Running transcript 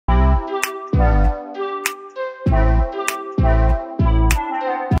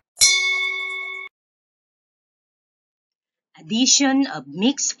Addition of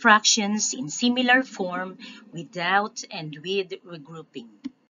mixed fractions in similar form without and with regrouping.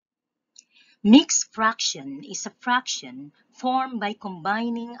 Mixed fraction is a fraction formed by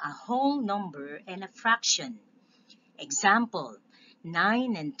combining a whole number and a fraction. Example,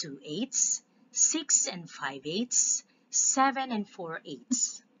 9 and 2/8, 6 and 5/8, 7 and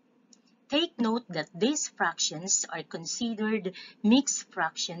 4/8. Take note that these fractions are considered mixed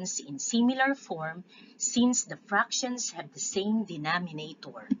fractions in similar form since the fractions have the same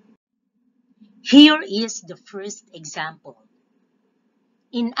denominator. Here is the first example.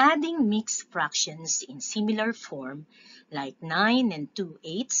 In adding mixed fractions in similar form, like 9 and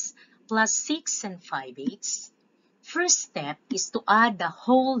 2/8 plus 6 and 5/8, first step is to add the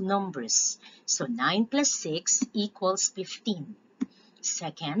whole numbers. So 9 plus 6 equals 15.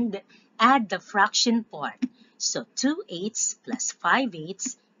 Second, add the fraction part. So 2/8 plus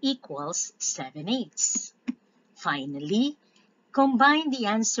 5/8 equals 7/8. Finally, combine the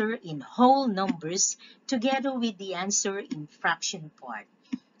answer in whole numbers together with the answer in fraction part.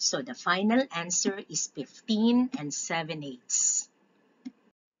 So the final answer is 15 and 7/8.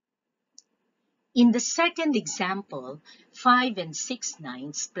 In the second example, 5 and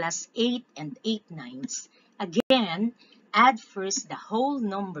 6/9 plus 8 and 8/9, again, add first the whole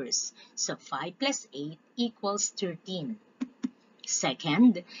numbers. So 5 plus 8 equals 13.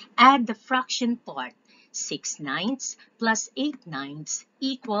 Second, add the fraction part. 6/9 plus 8/9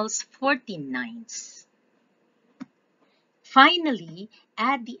 equals 14/9. Finally,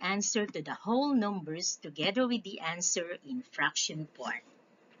 add the answer to the whole numbers together with the answer in fraction part.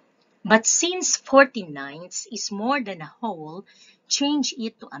 But since 14/9 is more than a whole, change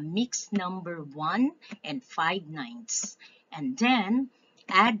it to a mixed number 1 and 5/9, and then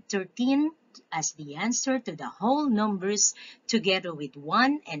add 13 as the answer to the whole numbers together with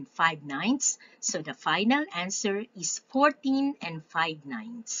 1 and 5/9, so the final answer is 14 and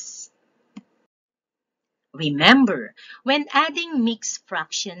 5/9. Remember, when adding mixed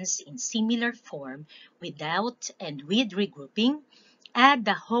fractions in similar form without and with regrouping, add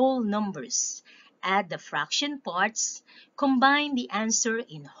the whole numbers, add the fraction parts, combine the answer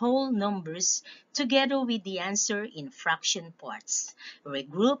in whole numbers together with the answer in fraction parts.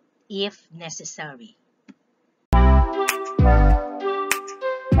 Regroup if necessary.